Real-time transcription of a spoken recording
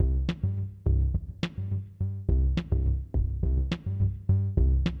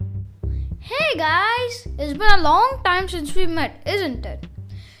Hey guys, it's been a long time since we met, isn't it?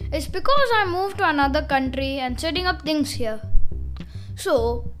 It's because I moved to another country and setting up things here.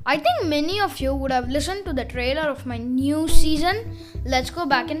 So, I think many of you would have listened to the trailer of my new season, Let's Go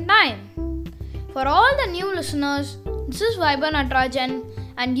Back in Time. For all the new listeners, this is Vibha Natarajan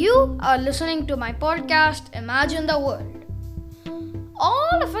and you are listening to my podcast, Imagine the World.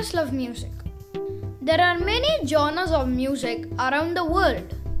 All of us love music. There are many genres of music around the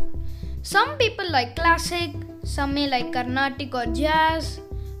world. Some people like classic, some may like Carnatic or jazz.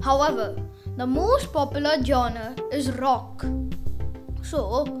 However, the most popular genre is rock.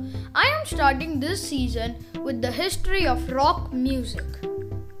 So, I am starting this season with the history of rock music.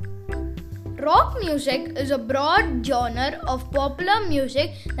 Rock music is a broad genre of popular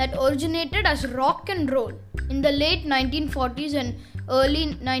music that originated as rock and roll in the late 1940s and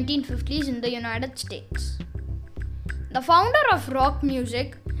early 1950s in the United States. The founder of rock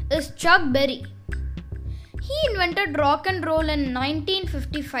music is Chuck Berry. He invented rock and roll in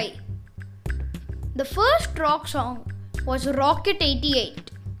 1955. The first rock song was Rocket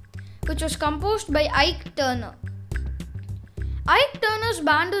 88, which was composed by Ike Turner. Ike Turner's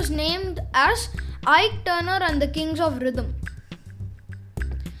band is named as Ike Turner and the Kings of Rhythm.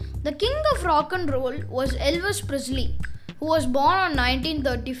 The king of rock and roll was Elvis Presley, who was born on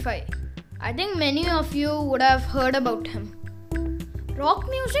 1935. I think many of you would have heard about him. Rock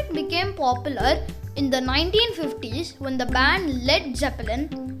music became popular in the 1950s when the band Led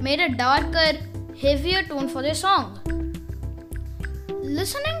Zeppelin made a darker, heavier tone for their song.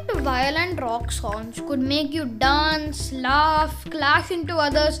 Listening to violent rock songs could make you dance, laugh, clash into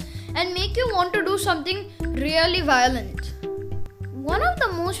others, and make you want to do something really violent. One of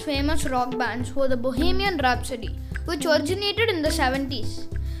the most famous rock bands was the Bohemian Rhapsody, which originated in the 70s.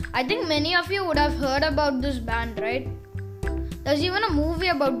 I think many of you would have heard about this band, right? There's even a movie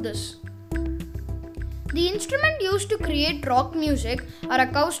about this. The instrument used to create rock music are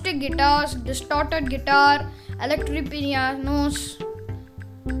acoustic guitars, distorted guitar, electric pianos,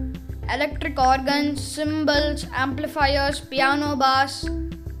 electric organs, cymbals, amplifiers, piano bass.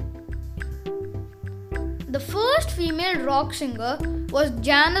 The first female rock singer was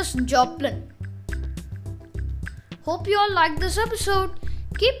Janis Joplin. Hope you all liked this episode.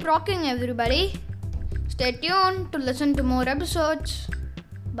 Keep rocking, everybody. Stay tuned to listen to more episodes.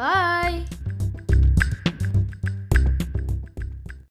 Bye.